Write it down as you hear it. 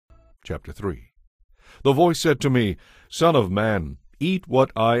Chapter 3. The voice said to me, Son of man, eat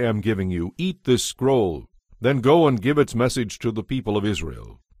what I am giving you, eat this scroll, then go and give its message to the people of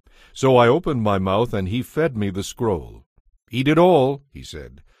Israel. So I opened my mouth, and he fed me the scroll. Eat it all, he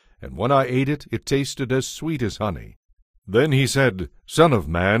said, and when I ate it, it tasted as sweet as honey. Then he said, Son of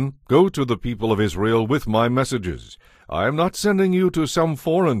man, go to the people of Israel with my messages. I am not sending you to some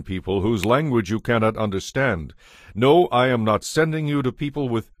foreign people whose language you cannot understand. No, I am not sending you to people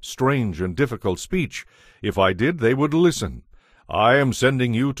with strange and difficult speech. If I did, they would listen. I am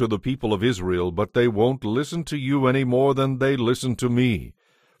sending you to the people of Israel, but they won't listen to you any more than they listen to me.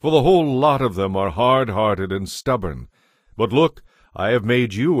 For the whole lot of them are hard-hearted and stubborn. But look, I have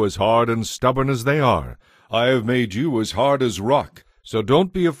made you as hard and stubborn as they are. I have made you as hard as rock. So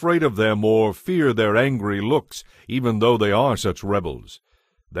don't be afraid of them or fear their angry looks, even though they are such rebels.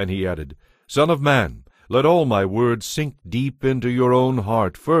 Then he added, Son of man, let all my words sink deep into your own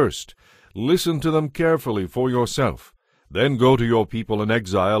heart first. Listen to them carefully for yourself. Then go to your people in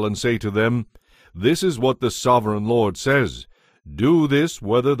exile and say to them, This is what the sovereign Lord says. Do this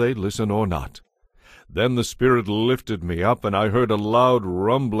whether they listen or not. Then the Spirit lifted me up, and I heard a loud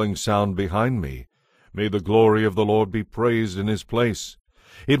rumbling sound behind me. May the glory of the Lord be praised in his place.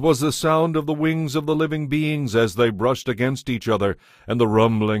 It was the sound of the wings of the living beings as they brushed against each other, and the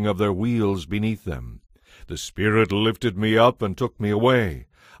rumbling of their wheels beneath them. The Spirit lifted me up and took me away.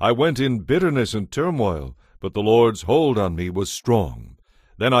 I went in bitterness and turmoil, but the Lord's hold on me was strong.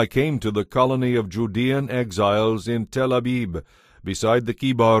 Then I came to the colony of Judean exiles in Tel Abib, beside the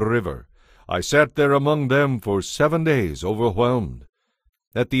Kibar River. I sat there among them for 7 days, overwhelmed.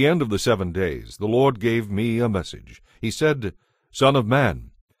 At the end of the 7 days, the Lord gave me a message. He said, Son of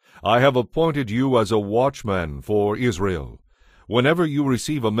man, I have appointed you as a watchman for Israel. Whenever you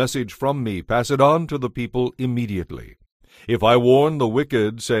receive a message from me, pass it on to the people immediately. If I warn the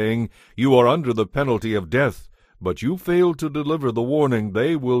wicked, saying, You are under the penalty of death, but you fail to deliver the warning,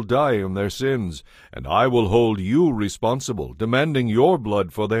 they will die in their sins, and I will hold you responsible, demanding your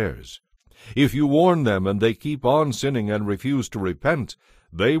blood for theirs. If you warn them and they keep on sinning and refuse to repent,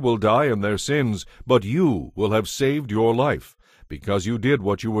 they will die in their sins, but you will have saved your life, because you did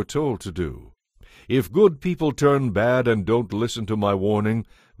what you were told to do. If good people turn bad and don't listen to my warning,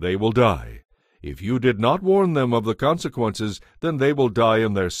 they will die. If you did not warn them of the consequences, then they will die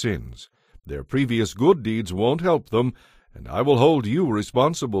in their sins. Their previous good deeds won't help them, and I will hold you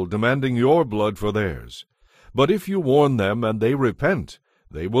responsible, demanding your blood for theirs. But if you warn them and they repent,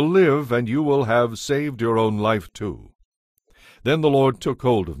 they will live, and you will have saved your own life too. Then the Lord took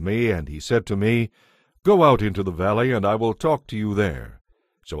hold of me, and he said to me, Go out into the valley, and I will talk to you there.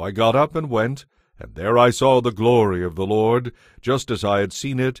 So I got up and went, and there I saw the glory of the Lord, just as I had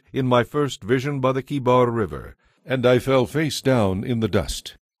seen it in my first vision by the Kibar River, and I fell face down in the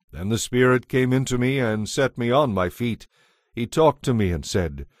dust. Then the Spirit came into me and set me on my feet. He talked to me and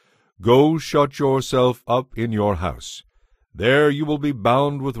said, Go shut yourself up in your house. There you will be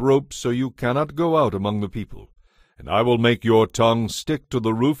bound with ropes, so you cannot go out among the people. And I will make your tongue stick to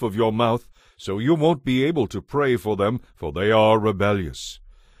the roof of your mouth, so you won't be able to pray for them, for they are rebellious.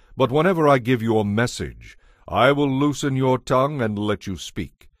 But whenever I give you a message, I will loosen your tongue and let you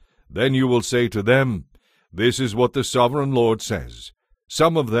speak. Then you will say to them, This is what the sovereign Lord says.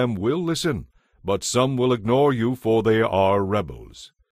 Some of them will listen, but some will ignore you, for they are rebels.